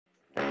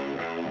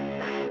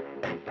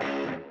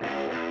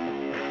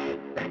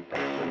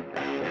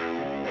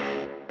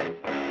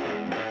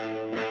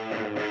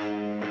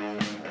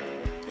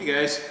Hey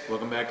guys,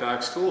 welcome back to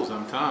Ox Tools.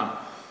 I'm Tom.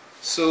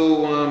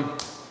 So,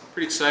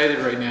 pretty excited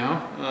right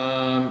now.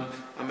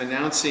 I'm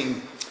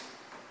announcing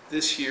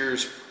this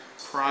year's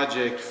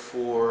project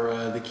for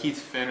the Keith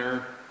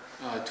Fenner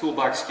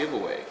toolbox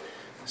giveaway.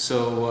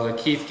 So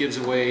Keith gives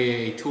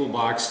away a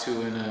toolbox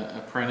to an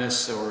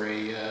apprentice or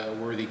a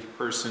worthy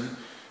person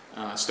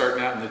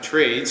starting out in the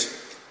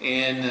trades.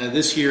 And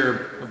this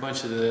year, a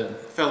bunch of the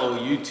fellow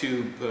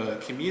YouTube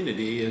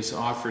community has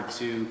offered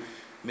to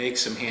make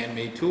some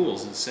handmade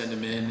tools and send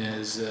them in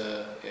as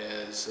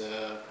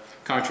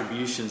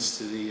contributions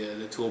to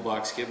the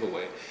toolbox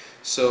giveaway.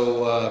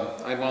 So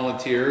I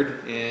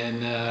volunteered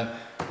and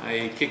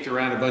I kicked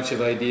around a bunch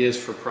of ideas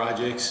for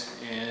projects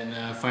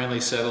and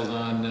finally settled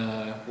on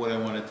what I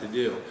wanted to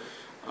do.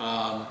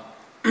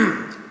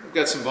 I've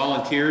got some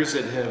volunteers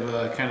that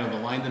have kind of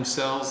aligned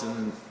themselves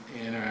and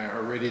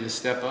are ready to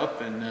step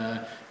up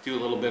and do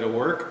a little bit of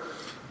work.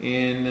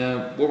 And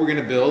what we're going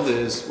to build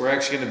is, we're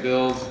actually going to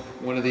build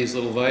one of these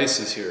little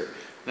vices here.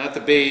 Not the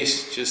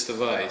base, just the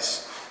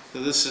vise.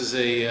 So this is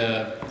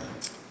a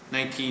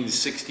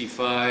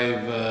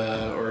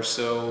 1965 or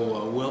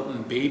so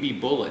Wilton baby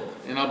bullet.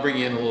 And I'll bring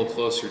you in a little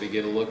closer to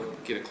get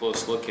a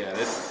close look at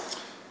it.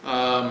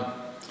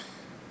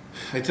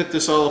 I took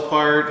this all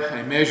apart,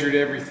 I measured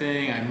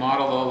everything, I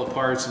modeled all the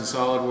parts in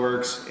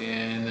SolidWorks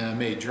and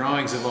made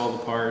drawings of all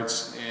the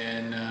parts,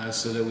 and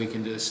so that we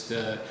can just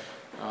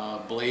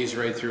blaze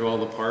right through all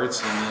the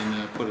parts and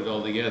then put it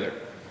all together.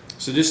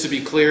 So just to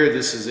be clear,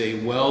 this is a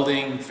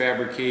welding,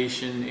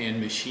 fabrication, and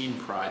machine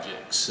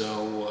project.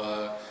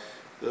 So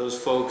those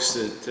folks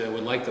that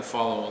would like to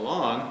follow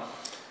along,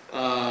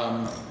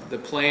 the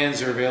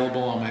plans are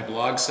available on my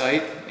blog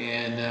site,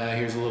 and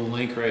here's a little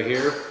link right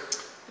here.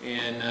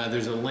 And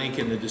there's a link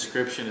in the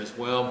description as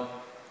well,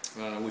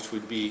 which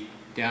would be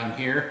down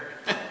here.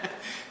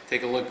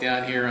 Take a look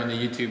down here on the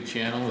YouTube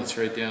channel, it's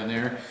right down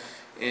there.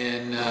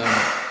 And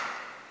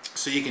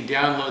so you can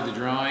download the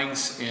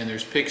drawings, and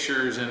there's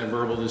pictures and a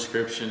verbal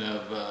description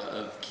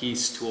of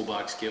Keith's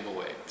toolbox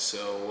giveaway.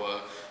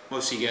 So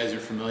most of you guys are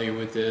familiar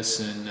with this,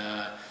 and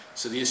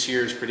so this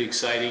year is pretty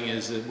exciting,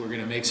 is that we're going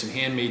to make some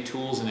handmade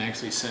tools and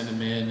actually send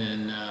them in,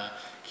 and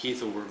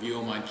Keith will review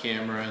them on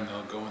camera and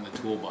they'll go in the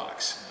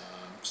toolbox.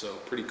 So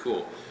pretty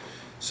cool.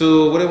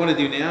 So what I want to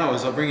do now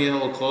is I'll bring you in a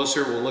little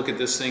closer. We'll look at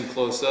this thing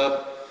close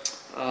up.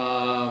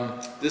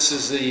 This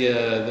is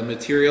the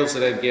materials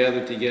that I've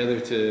gathered together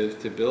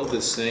to build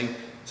this thing.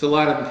 It's a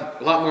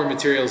lot more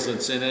materials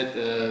that's in it.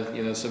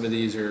 You know, some of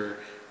these they're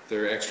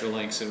extra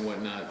lengths and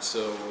whatnot.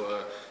 So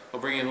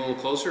I'll bring you in a little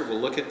closer. We'll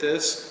look at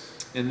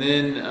this, and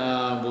then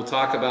we'll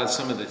talk about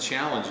some of the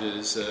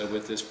challenges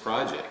with this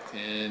project.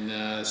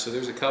 And so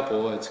there's a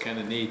couple. It's kind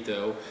of neat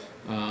though.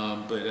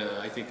 But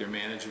I think they're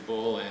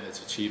manageable and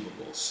it's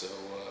achievable. So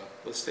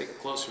let's take a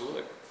closer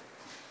look.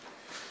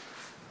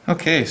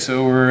 Okay,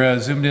 so we're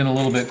zoomed in a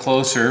little bit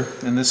closer,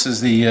 and this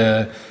is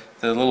the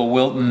little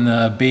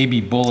Wilton baby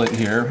bullet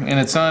here, and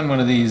it's on one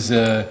of these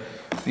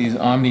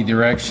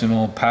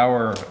omnidirectional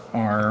power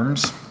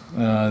arms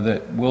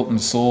that Wilton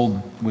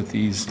sold with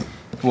these,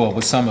 well,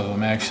 with some of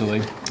them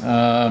actually.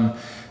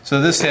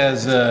 So this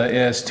has it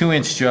has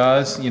 2-inch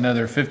jaws. You know,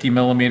 they're 50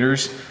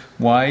 millimeters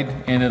wide,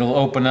 and it'll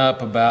open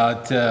up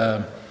about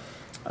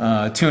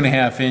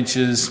 2.5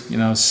 inches, you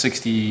know,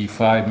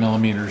 65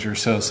 millimeters or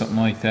so, something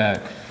like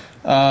that.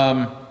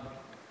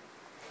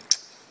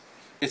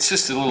 It's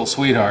just a little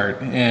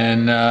sweetheart,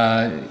 and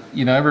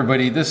you know,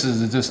 everybody, this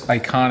is just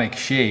iconic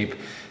shape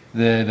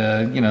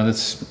that you know,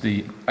 that's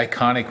the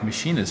iconic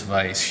Machinist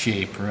vise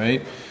shape,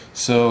 right?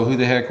 So who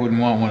the heck wouldn't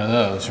want one of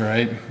those,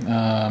 right?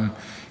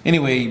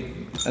 Anyway,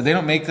 they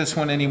don't make this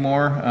one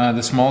anymore.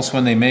 The smallest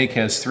one they make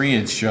has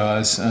 3-inch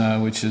jaws,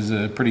 which is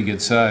a pretty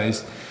good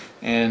size,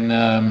 and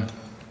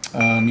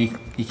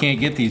you can't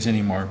get these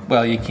anymore.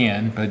 Well, you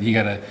can, but you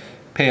got to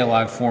pay a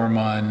lot for them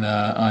on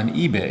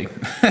eBay,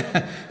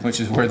 which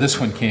is where this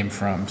one came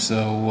from.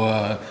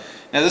 So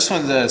now this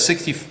one's a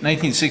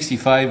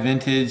 1965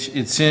 vintage.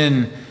 It's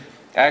in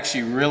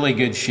actually really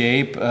good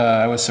shape.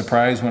 I was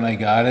surprised when I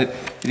got it.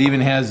 It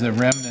even has the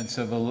remnants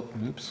of a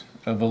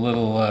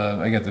little.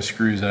 I got the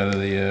screws out of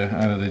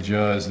the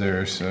jaws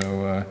there.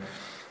 So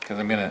because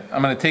I'm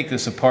gonna take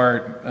this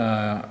apart.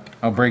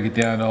 I'll break it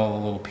down to all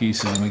the little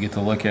pieces and we get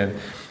to look at it.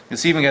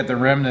 It's even got the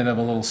remnant of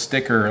a little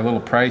sticker, a little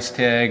price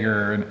tag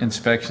or an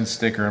inspection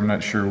sticker, I'm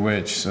not sure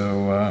which.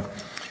 So,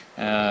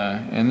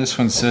 and this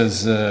one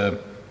says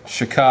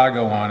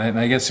Chicago on it, and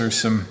I guess there's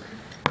some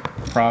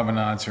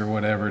provenance or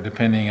whatever,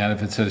 depending on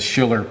if it says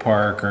Schiller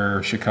Park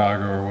or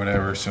Chicago or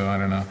whatever, so I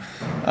don't know.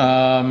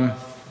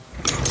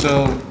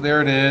 So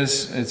there it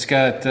is. It's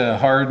got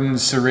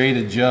hardened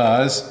serrated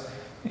jaws,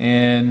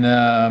 and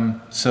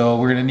so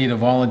we're going to need a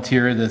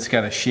volunteer that's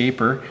got a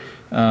shaper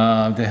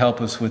to help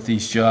us with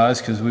these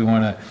jaws, because we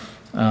want to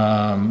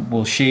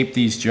we'll shape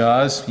these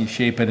jaws. You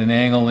shape at an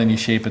angle, and you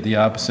shape at the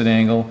opposite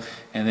angle,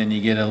 and then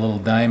you get a little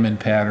diamond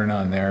pattern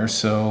on there.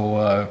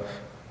 So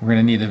we're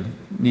going to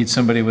need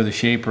somebody with a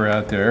shaper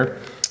out there.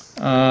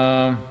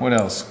 What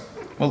else?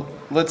 Well,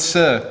 let's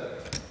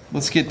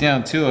let's get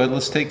down to it.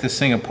 Let's take this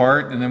thing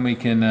apart, and then we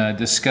can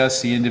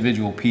discuss the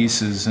individual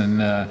pieces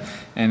and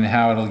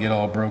how it'll get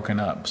all broken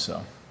up.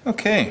 So,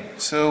 okay,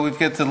 so we've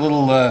got the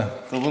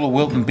little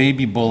Wilton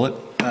baby bullet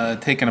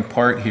taken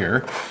apart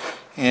here,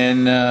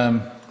 and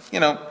you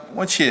know,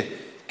 once you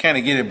kind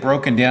of get it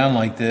broken down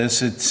like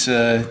this,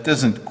 it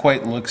doesn't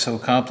quite look so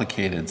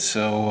complicated.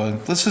 So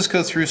let's just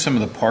go through some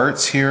of the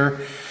parts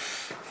here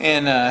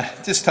and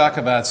just talk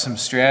about some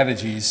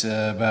strategies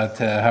about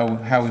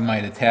how we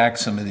might attack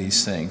some of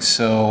these things.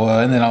 So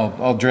and then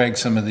I'll drag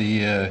some of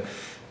the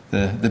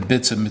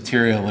bits of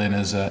material in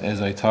as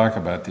I talk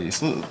about these.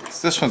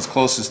 This one's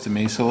closest to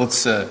me, so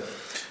let's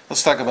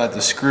talk about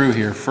the screw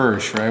here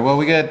first, right? Well,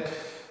 we got,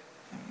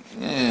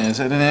 is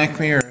that an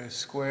Acme or a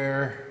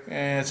square?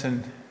 It's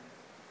an,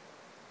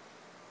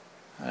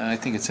 I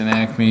think it's an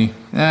Acme.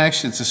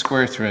 Actually, it's a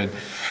square thread.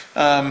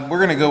 We're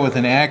going to go with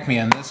an Acme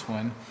on this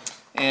one.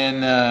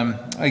 And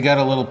I got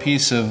a little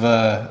piece of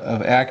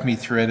Acme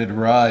threaded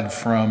rod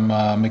from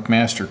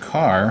McMaster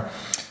Carr.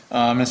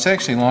 It's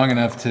actually long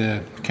enough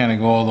to kind of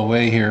go all the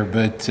way here,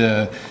 but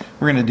we're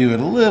going to do it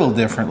a little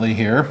differently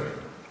here.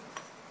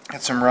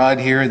 Got some rod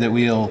here that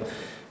we'll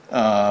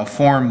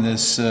form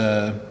this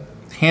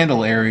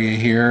handle area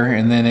here,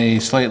 and then a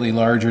slightly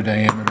larger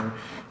diameter,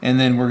 and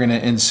then we're going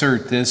to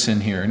insert this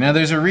in here. Now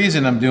there's a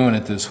reason I'm doing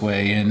it this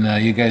way,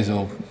 and you guys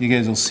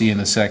will see in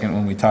a second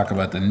when we talk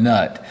about the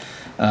nut.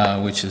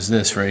 Which is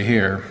this right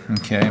here,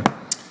 okay?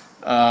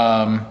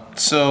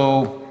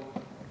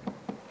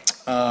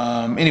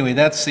 Anyway,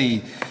 that's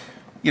the,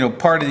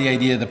 part of the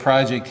idea of the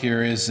project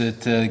here is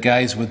that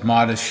guys with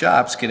modest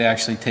shops could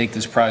actually take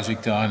this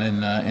project on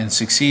and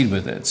succeed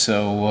with it.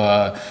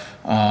 So,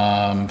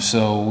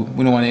 so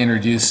we don't want to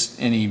introduce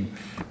any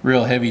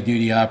real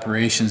heavy-duty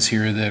operations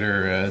here that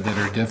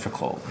are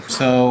difficult.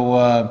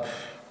 So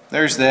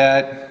there's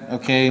that.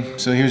 Okay,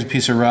 so here's a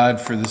piece of rod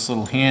for this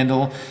little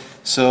handle.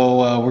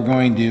 So we're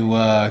going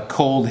to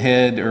cold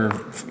head or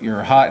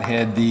hot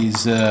head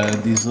these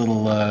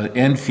little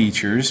end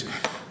features.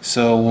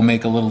 So we'll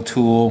make a little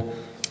tool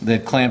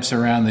that clamps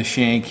around the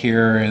shank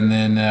here, and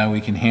then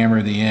we can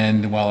hammer the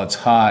end while it's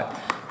hot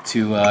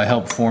to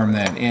help form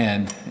that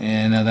end.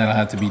 And that'll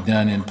have to be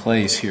done in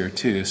place here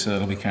too, so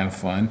it'll be kind of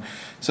fun.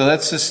 So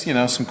that's just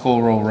some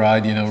cold roll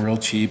rod, real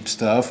cheap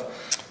stuff.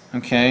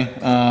 Okay,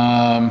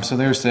 so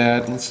there's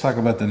that. Let's talk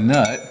about the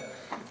nut.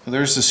 So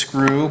there's the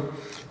screw.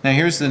 Now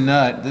here's the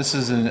nut. This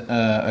is an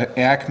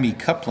Acme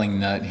coupling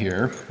nut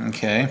here,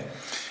 okay?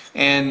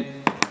 And,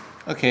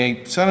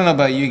 okay, so I don't know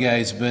about you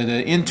guys, but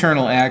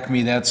internal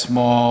Acme that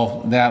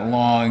small, that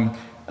long,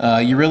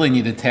 you really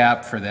need a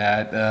tap for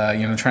that.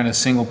 Trying to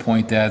single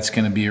point that's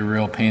going to be a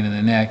real pain in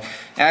the neck.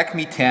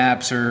 Acme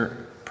taps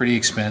are pretty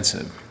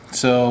expensive.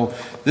 So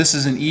this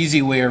is an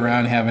easy way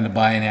around having to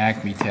buy an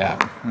Acme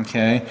tap,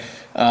 okay?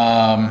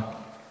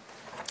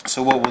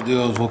 So what we'll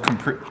do is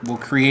we'll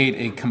create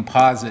a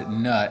composite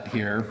nut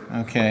here,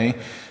 okay,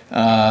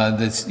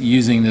 that's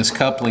using this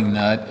coupling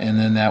nut, and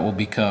then that will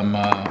become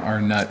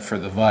our nut for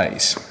the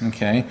vise,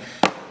 okay.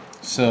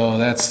 So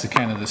that's the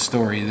kind of the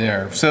story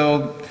there.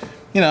 So,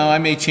 I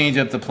may change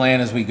up the plan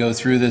as we go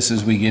through this,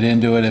 as we get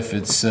into it. If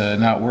it's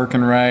not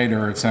working right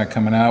or it's not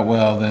coming out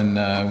well,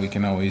 then we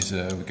can always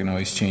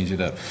change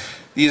it up.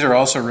 These are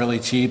also really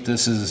cheap.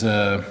 This is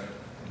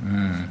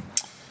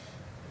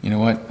you know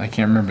what? I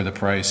can't remember the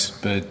price,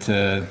 but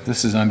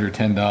this is under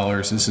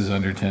 $10. This is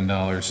under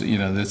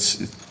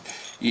 $10.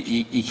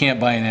 You can't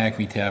buy an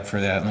Acme tap for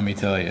that, let me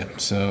tell you.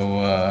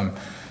 So,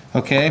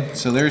 okay,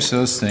 so there's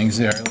those things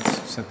there.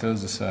 Let's set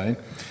those aside.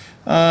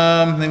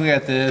 Then we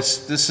got this.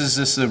 This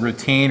is a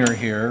retainer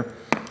here.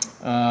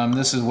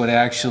 This is what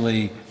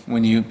actually,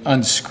 when you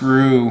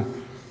unscrew,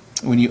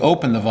 when you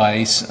open the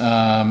vise,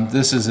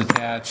 this is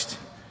attached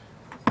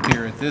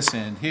here at this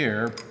end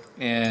here,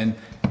 and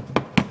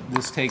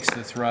this takes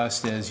the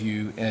thrust as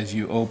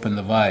you open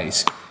the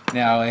vise.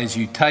 Now, as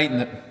you tighten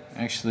the,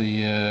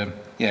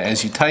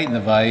 as you tighten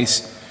the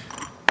vise,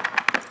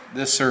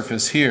 this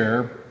surface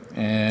here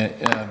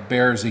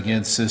bears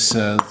against this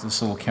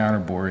little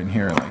counterbore in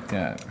here like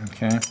that.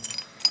 Okay.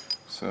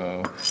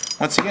 So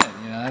once again,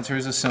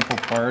 here's a simple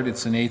part.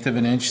 It's 1/8 of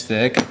an inch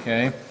thick.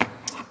 Okay.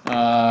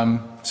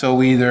 So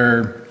we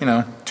either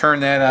turn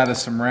that out of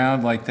some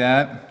round like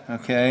that.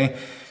 Okay.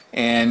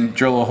 And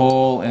drill a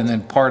hole and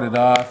then part it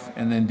off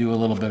and then do a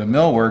little bit of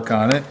mill work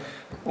on it,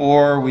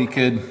 or we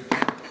could,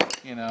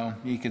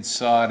 you could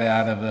saw it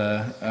out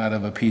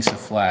of a piece of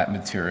flat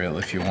material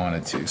if you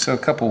wanted to. So a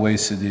couple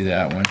ways to do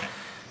that one.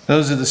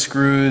 Those are the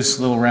screws,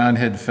 little round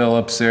head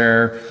Phillips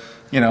there.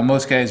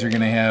 Most guys are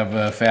going to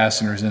have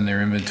fasteners in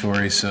their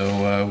inventory,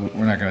 so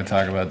we're not going to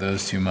talk about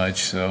those too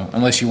much. So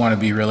unless you want to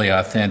be really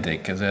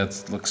authentic, because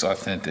that looks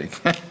authentic.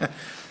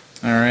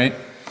 All right.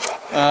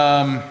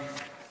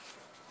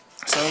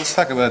 So let's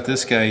talk about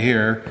this guy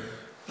here.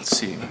 Let's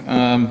see.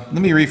 Let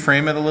me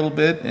reframe it a little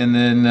bit, and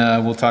then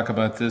we'll talk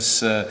about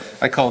this.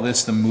 I call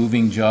this the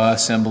moving jaw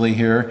assembly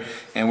here,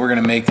 and we're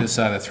going to make this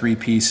out of 3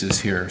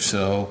 pieces here.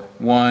 So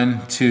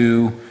 1,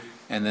 2,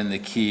 and then the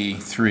key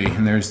 3,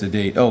 and there's the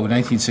date. Oh,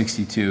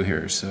 1962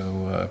 here.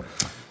 So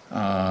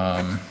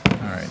All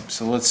right,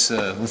 so let's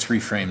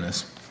reframe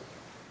this.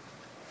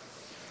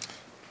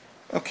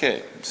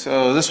 Okay,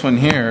 so this one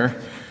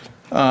here,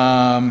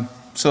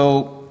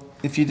 so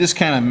if you just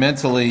kind of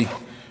mentally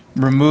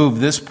remove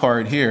this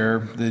part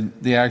here,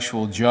 the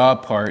actual jaw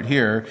part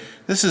here,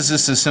 this is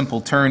just a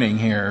simple turning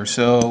here.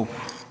 So,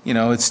 you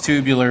know, it's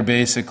tubular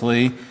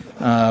basically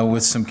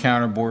with some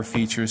counterbore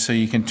features, so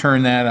you can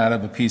turn that out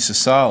of a piece of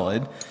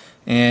solid.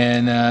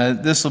 And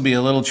this will be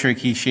a little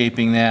tricky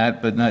shaping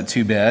that, but not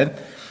too bad.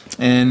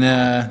 And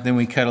then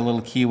we cut a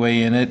little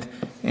keyway in it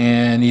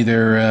and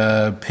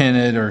either pin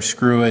it or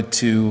screw it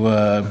to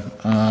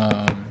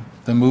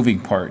the moving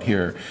part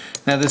here.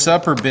 Now this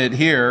upper bit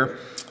here,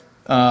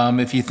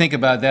 if you think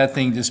about that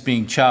thing just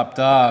being chopped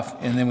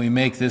off and then we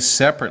make this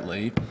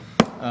separately,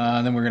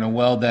 then we're going to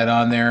weld that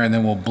on there and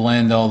then we'll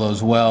blend all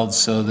those welds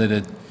so that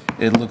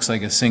it looks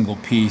like a single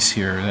piece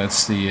here.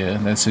 That's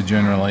the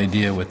general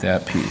idea with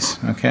that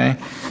piece. Okay,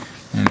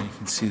 and you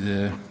can see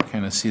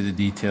the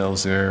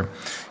details there.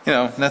 You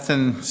know,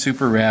 nothing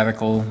super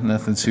radical,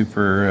 nothing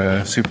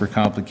super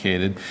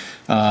complicated.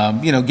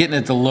 You know, getting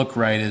it to look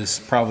right is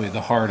probably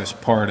the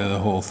hardest part of the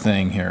whole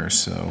thing here.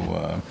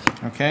 So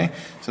okay,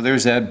 so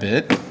there's that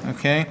bit.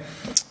 Okay,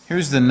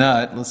 here's the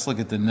nut. Let's look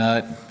at the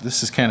nut.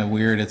 This is kind of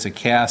weird. It's a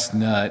cast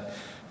nut,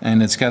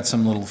 and it's got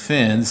some little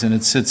fins, and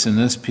it sits in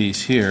this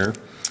piece here.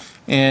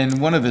 And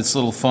one of its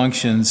little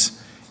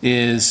functions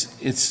is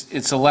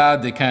it's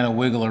allowed to kind of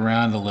wiggle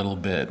around a little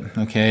bit.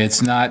 Okay,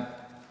 it's not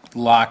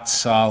locked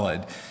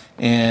solid,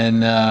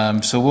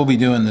 and so we'll be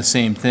doing the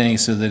same thing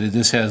so that it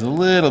just has a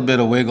little bit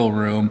of wiggle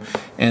room,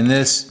 and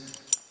this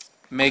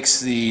makes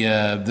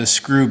the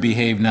screw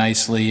behave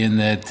nicely in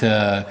that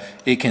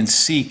it can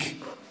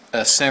seek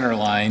a center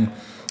line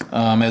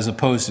as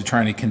opposed to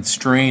trying to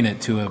constrain it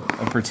to a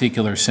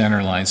particular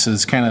center line. So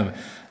it's kind of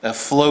a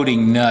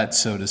floating nut,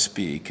 so to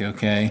speak.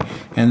 Okay,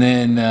 and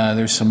then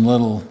there's some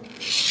little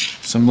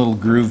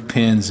groove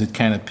pins that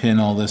kind of pin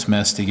all this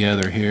mess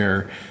together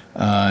here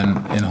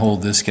and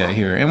hold this guy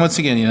here. And once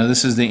again, you know,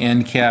 this is the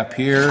end cap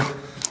here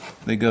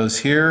that goes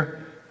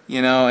here,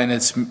 you know, and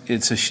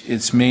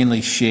it's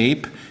mainly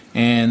shape,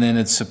 and then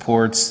it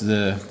supports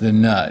the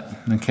nut.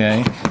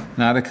 Okay,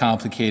 not a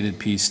complicated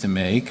piece to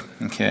make.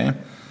 Okay,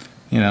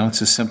 you know,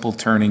 it's a simple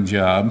turning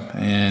job,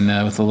 and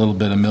with a little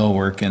bit of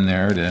millwork in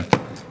there to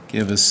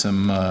give us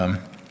some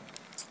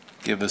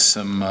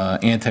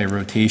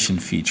anti-rotation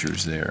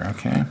features there.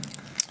 Okay,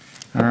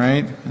 all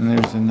right, and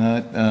there's the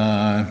nut,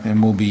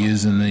 and we'll be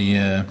using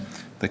the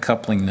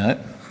coupling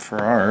nut for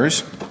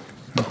ours.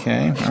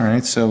 Okay, all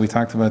right, so we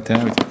talked about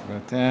that,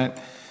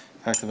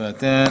 talked about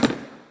that,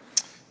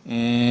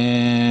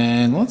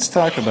 and let's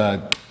talk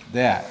about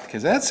that,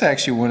 because that's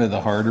actually one of the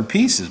harder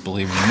pieces,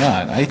 believe it or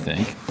not, I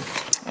think.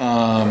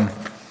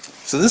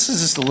 So this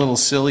is just a little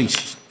silly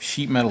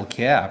sheet metal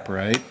cap,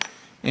 right?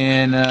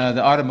 And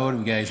the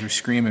automotive guys are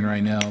screaming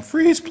right now,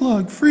 freeze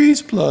plug,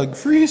 freeze plug,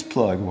 freeze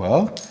plug.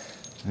 Well,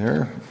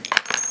 they're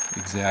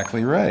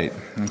exactly right.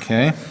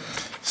 Okay,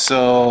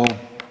 so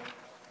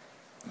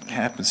it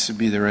happens to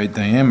be the right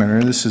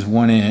diameter. This is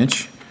 1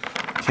 inch.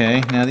 Okay,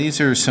 now these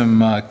are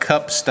some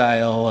cup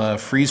style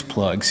freeze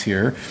plugs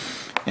here,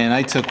 and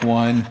I took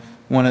one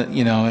of,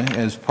 you know,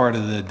 as part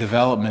of the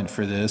development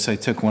for this, I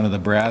took one of the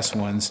brass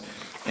ones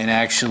and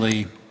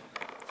actually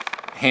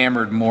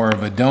hammered more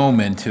of a dome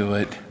into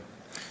it.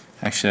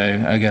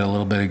 Actually, I got a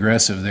little bit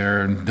aggressive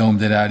there and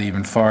domed it out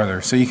even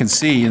farther. So you can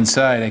see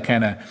inside I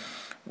kind of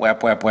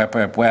whap,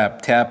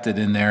 tapped it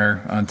in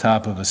there on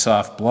top of a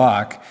soft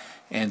block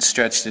and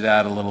stretched it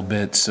out a little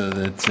bit so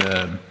that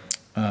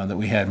that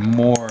we had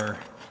more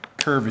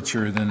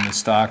curvature than the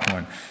stock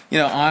one. You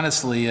know,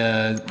 honestly,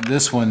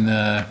 this one,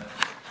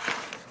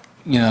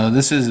 you know,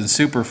 this isn't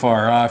super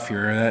far off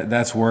here.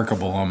 That's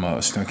workable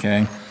almost,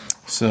 okay?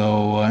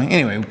 So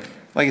anyway,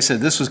 like I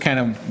said, this was kind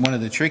of one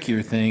of the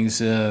trickier things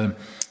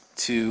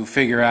to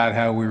figure out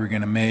how we were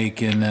going to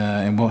make and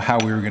how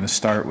we were going to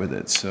start with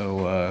it.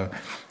 So,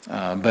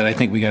 but I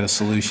think we got a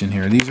solution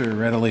here. These are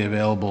readily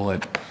available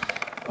at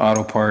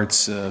auto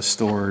parts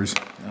stores,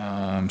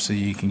 so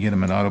you can get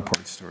them at auto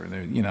parts store.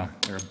 They're, you know,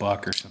 they're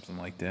 $1 or something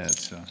like that.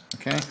 So,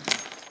 okay,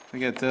 we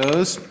got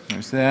those.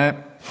 There's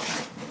that.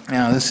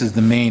 Now this is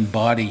the main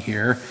body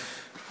here.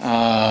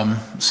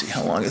 Let's see,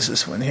 how long is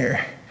this one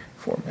here?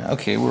 4 minutes.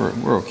 Okay,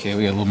 we're okay.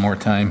 We got a little more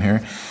time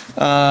here.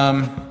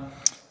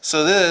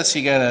 So this,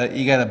 you got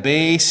a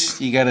base,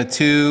 you got a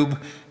tube,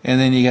 and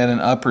then you got an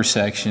upper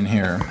section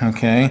here.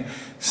 Okay,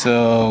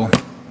 so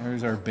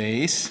there's our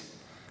base,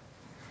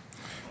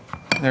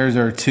 there's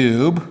our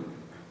tube.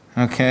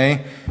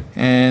 Okay,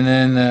 and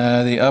then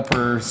the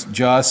upper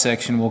jaw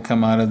section will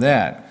come out of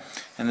that,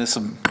 and this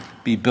will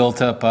be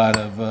built up out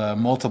of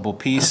multiple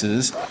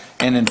pieces.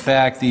 And in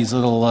fact, these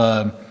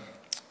little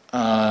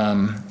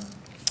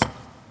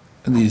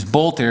these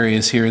bolt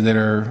areas here that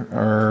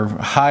are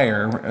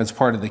higher as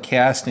part of the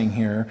casting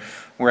here,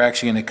 we're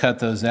actually going to cut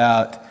those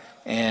out,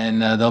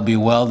 and they'll be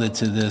welded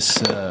to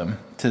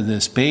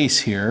this base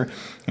here,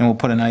 and we'll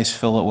put a nice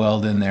fillet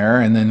weld in there,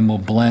 and then we'll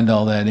blend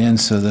all that in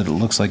so that it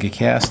looks like a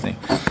casting.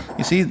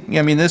 You see,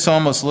 I mean, this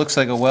almost looks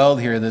like a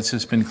weld here that's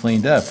just been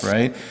cleaned up,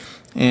 right?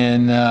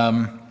 And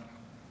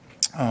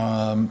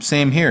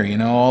same here, you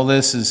know, all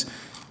this is,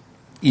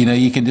 you know,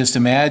 you can just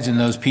imagine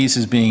those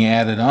pieces being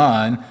added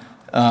on,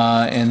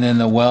 and then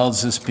the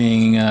welds just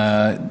being,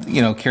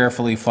 you know,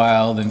 carefully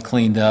filed and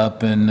cleaned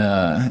up and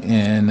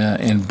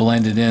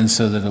blended in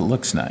so that it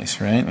looks nice,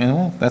 right? And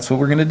well, that's what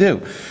we're going to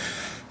do.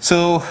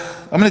 So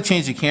I'm going to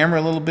change the camera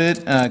a little bit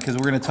because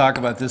we're going to talk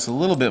about this a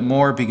little bit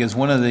more, because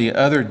one of the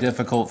other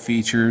difficult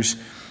features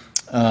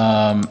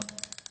of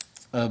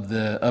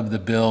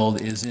the build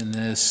is in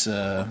this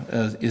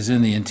is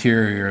in the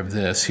interior of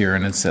this here,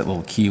 and it's that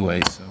little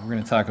keyway. So we're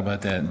going to talk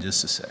about that in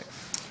just a sec.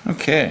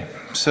 Okay,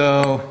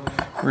 so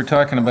we're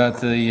talking about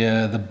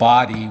the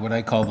body, what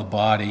I call the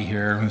body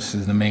here. This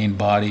is the main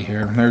body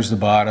here. There's the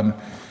bottom,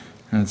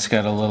 and it's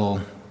got a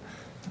little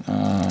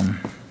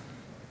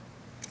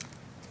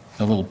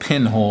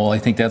pinhole. I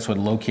think that's what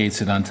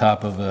locates it on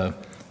top of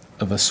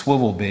a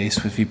swivel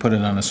base, if you put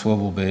it on a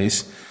swivel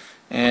base.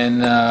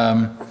 And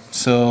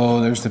so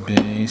there's the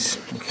base.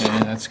 Okay,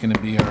 that's going to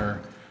be our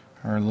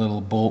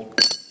little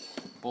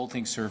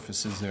bolting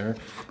surfaces there.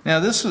 Now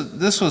this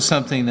was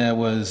something that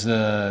was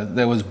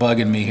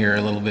bugging me here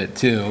a little bit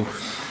too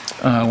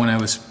when I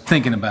was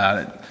thinking about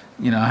it.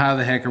 You know, how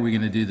the heck are we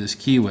going to do this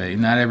keyway?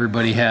 Not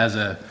everybody has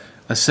a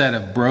set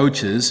of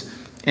broaches.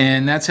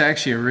 And that's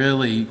actually a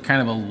really kind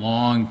of a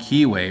long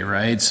keyway,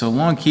 right? So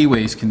long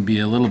keyways can be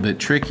a little bit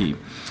tricky.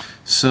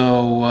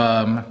 So,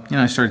 you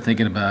know, I started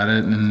thinking about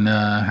it and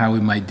how we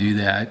might do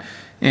that.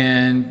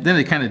 And then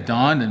it kind of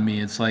dawned on me,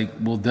 it's like,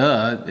 well,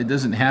 duh, it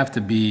doesn't have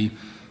to be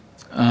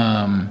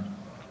a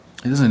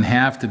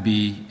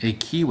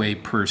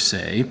keyway per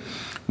se.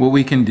 What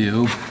we can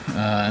do,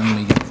 let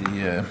me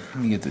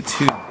get the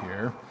tube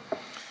here.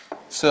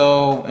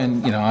 So,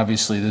 and you know,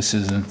 obviously this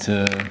isn't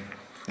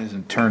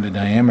turned to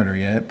diameter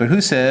yet, but who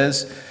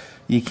says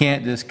you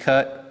can't just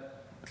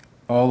cut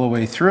all the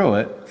way through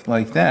it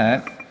like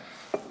that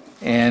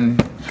and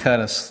cut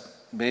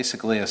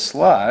basically a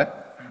slot.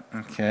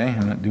 Okay,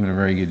 I'm not doing a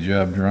very good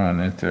job drawing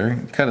it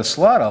there. Cut a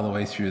slot all the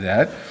way through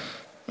that,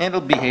 and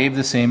it'll behave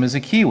the same as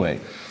a keyway.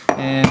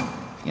 And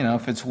you know,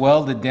 if it's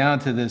welded down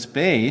to this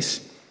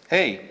base,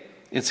 hey,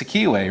 it's a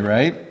keyway,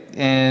 right?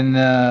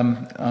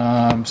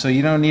 And so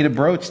you don't need a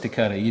broach to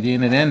cut it. You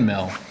need an end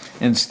mill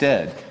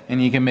instead,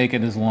 and you can make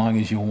it as long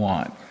as you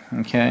want.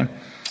 Okay,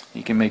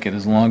 you can make it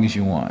as long as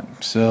you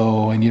want.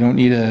 So, and you don't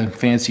need a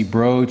fancy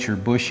broach or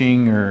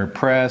bushing or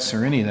press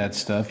or any of that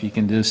stuff. You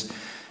can just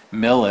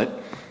mill it.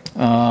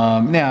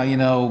 Now, you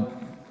know,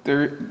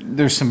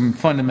 there's some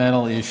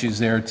fundamental issues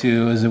there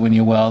too. Is that when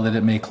you weld it,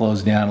 it may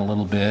close down a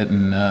little bit,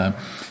 and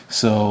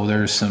so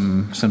there's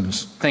some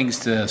things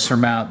to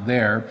surmount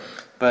there.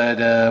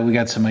 But we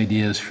got some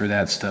ideas for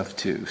that stuff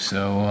too.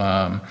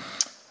 So.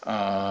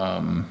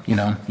 You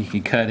know, you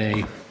can cut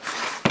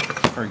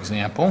for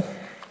example,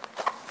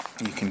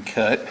 you can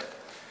cut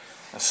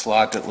a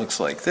slot that looks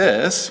like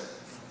this,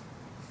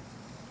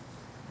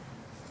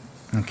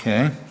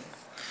 okay,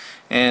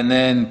 and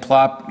then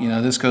plop, you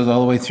know, this goes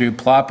all the way through,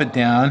 plop it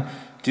down,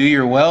 do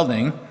your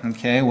welding,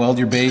 okay, weld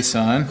your base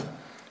on,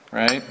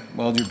 right,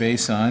 weld your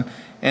base on,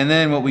 and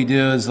then what we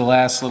do is the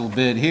last little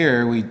bit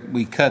here,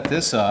 we cut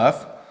this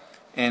off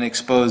and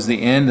expose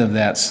the end of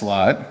that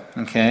slot,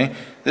 okay.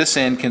 This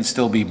end can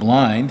still be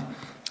blind,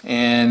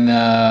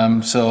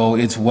 and so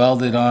it's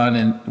welded on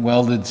and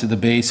welded to the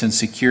base and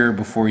secure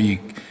before you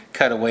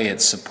cut away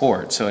its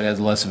support, so it has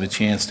less of a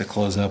chance to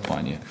close up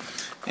on you.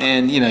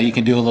 And you know, you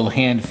can do a little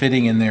hand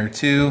fitting in there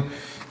too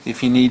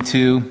if you need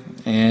to,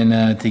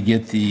 and to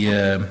get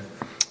the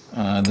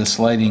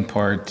sliding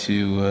part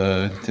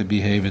to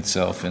behave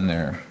itself in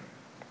there.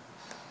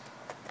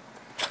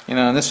 You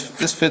know,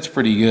 this fits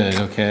pretty good,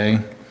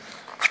 okay,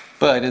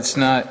 but it's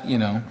not, you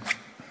know,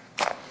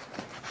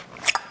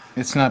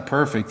 it's not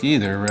perfect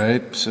either,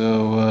 right?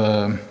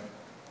 So,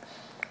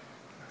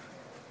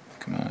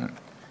 come on.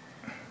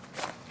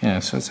 Yeah,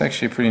 so it's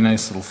actually a pretty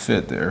nice little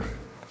fit there.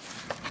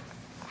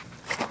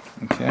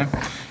 Okay.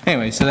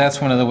 Anyway, so that's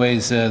one of the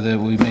ways that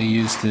we may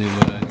use to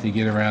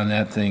get around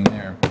that thing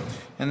there.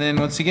 And then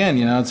once again,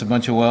 you know, it's a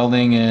bunch of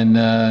welding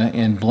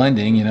and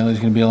blending. You know, there's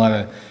going to be a lot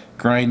of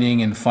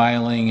grinding and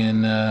filing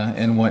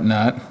and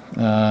whatnot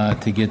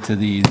to get to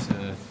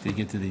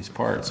these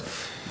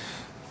parts.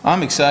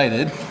 I'm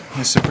excited.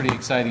 It's a pretty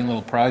exciting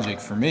little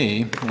project for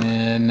me,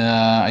 and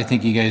I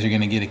think you guys are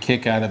going to get a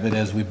kick out of it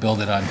as we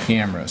build it on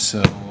camera.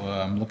 So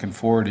I'm looking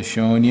forward to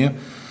showing you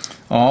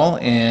all.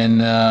 And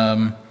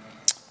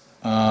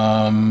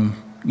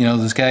you know,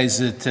 those guys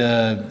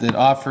that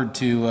offered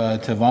to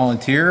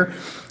volunteer,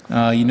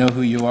 you know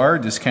who you are.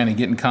 Just kind of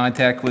get in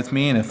contact with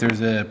me, and if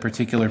there's a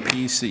particular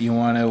piece that you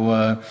want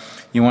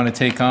to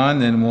take on,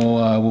 then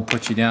we'll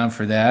put you down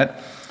for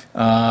that.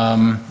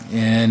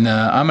 And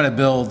I'm going to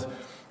build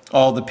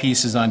all the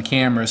pieces on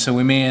camera, so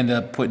we may end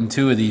up putting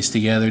two of these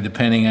together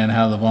depending on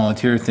how the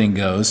volunteer thing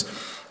goes.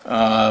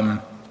 So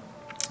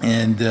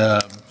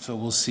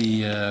we'll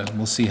see how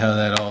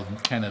that all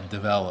kind of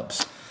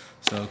develops.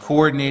 So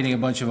coordinating a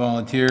bunch of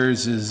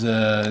volunteers is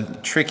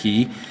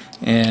tricky,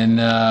 and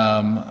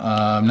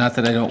not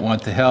that I don't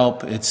want to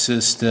help, it's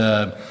just we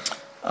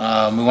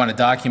want to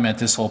document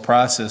this whole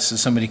process so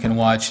somebody can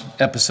watch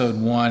episode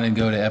 1 and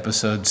go to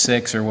episode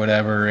 6 or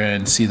whatever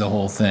and see the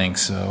whole thing.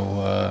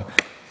 So,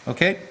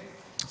 okay,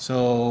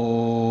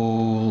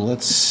 so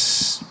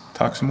let's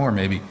talk some more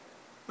maybe.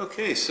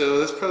 Okay, so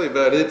that's probably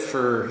about it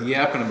for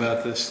yapping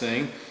about this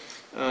thing.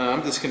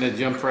 I'm just going to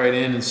jump right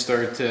in and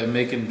start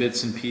making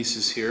bits and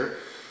pieces here.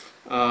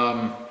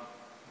 Those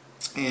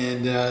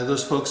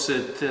folks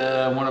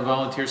that want to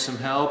volunteer some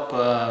help,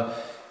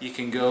 you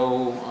can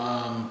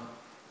go,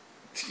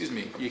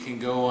 you can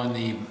go on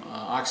the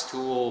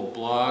Oxtool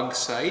blog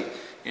site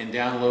and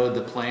download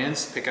the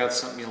plans, pick out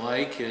something you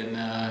like,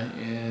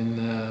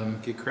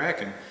 and get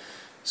cracking.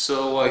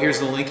 So here's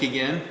the link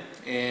again,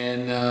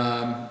 and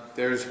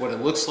there's what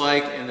it looks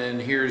like, and then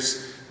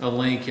here's a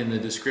link in the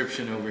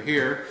description over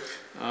here.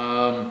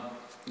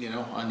 You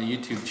know, on the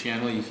YouTube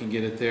channel, you can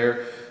get it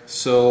there.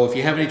 So if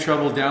you have any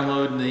trouble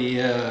downloading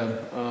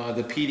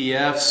the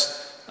PDFs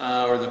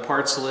or the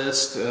parts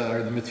list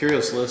or the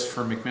materials list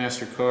for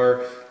McMaster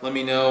Car, let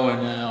me know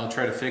and I'll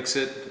try to fix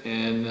it.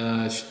 And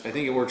I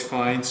think it works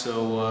fine.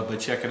 So, but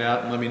check it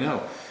out and let me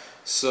know.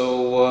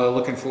 So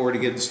looking forward to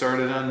getting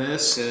started on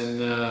this,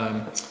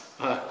 and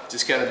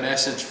just got a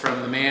message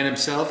from the man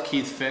himself,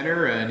 Keith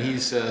Finner, and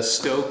he's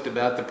stoked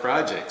about the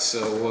project.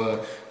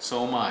 So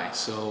so am I.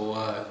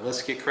 So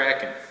let's get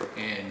cracking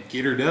and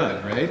get her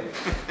done, right?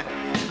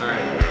 All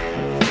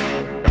right.